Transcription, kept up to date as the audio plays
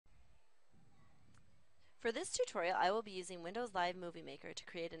For this tutorial, I will be using Windows Live Movie Maker to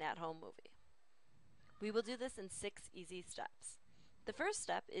create an at-home movie. We will do this in 6 easy steps. The first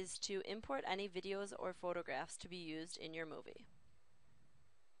step is to import any videos or photographs to be used in your movie.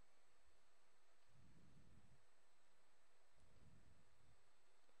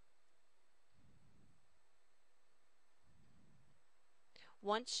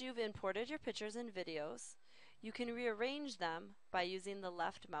 Once you've imported your pictures and videos, you can rearrange them by using the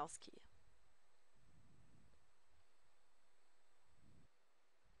left mouse key.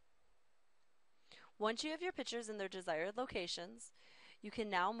 Once you have your pictures in their desired locations, you can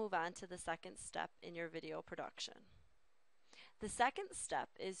now move on to the second step in your video production. The second step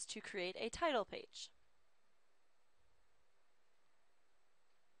is to create a title page.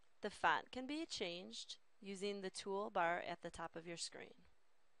 The font can be changed using the toolbar at the top of your screen.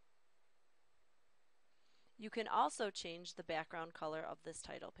 You can also change the background color of this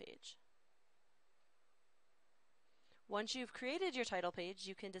title page. Once you've created your title page,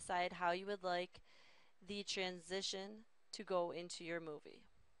 you can decide how you would like the transition to go into your movie.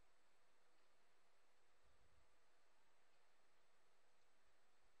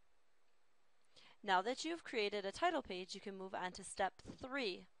 Now that you've created a title page, you can move on to step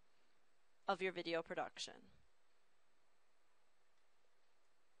 3 of your video production.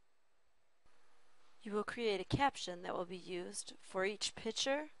 You will create a caption that will be used for each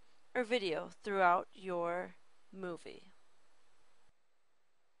picture or video throughout your movie.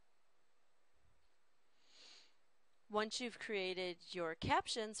 Once you've created your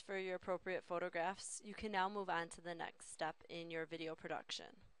captions for your appropriate photographs, you can now move on to the next step in your video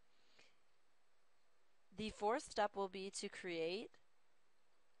production. The fourth step will be to create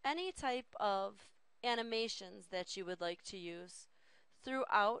any type of animations that you would like to use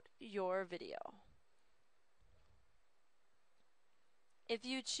throughout your video. If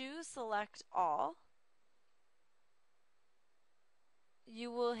you choose Select All,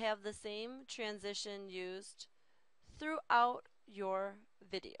 you will have the same transition used throughout your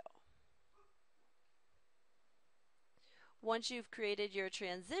video. Once you've created your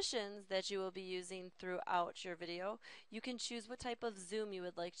transitions that you will be using throughout your video, you can choose what type of zoom you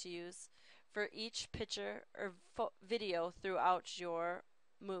would like to use for each picture or video throughout your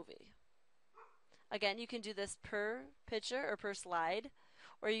movie. Again, you can do this per picture or per slide,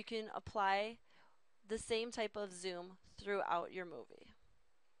 or you can apply the same type of zoom throughout your movie.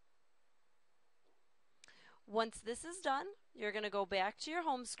 Once this is done, you're going to go back to your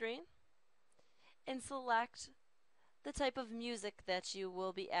home screen and select the type of music that you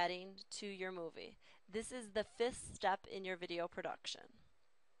will be adding to your movie. This is the 5th step in your video production.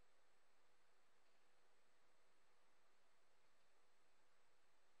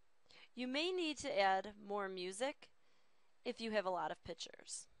 You may need to add more music if you have a lot of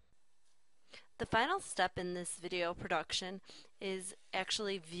pictures. The final step in this video production is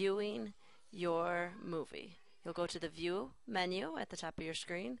actually viewing your movie. You'll go to the View menu at the top of your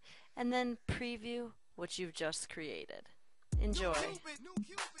screen and then preview what you've just created. Enjoy.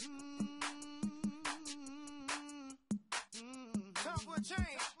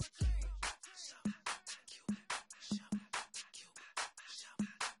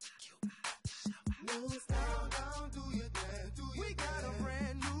 We got a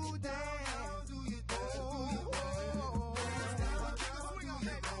brand new dance.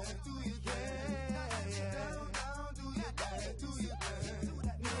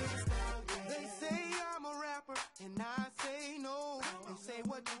 They say I'm a rapper, and I say no. They say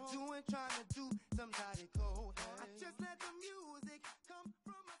what you doing, trying to do, somebody cold. I just let the music.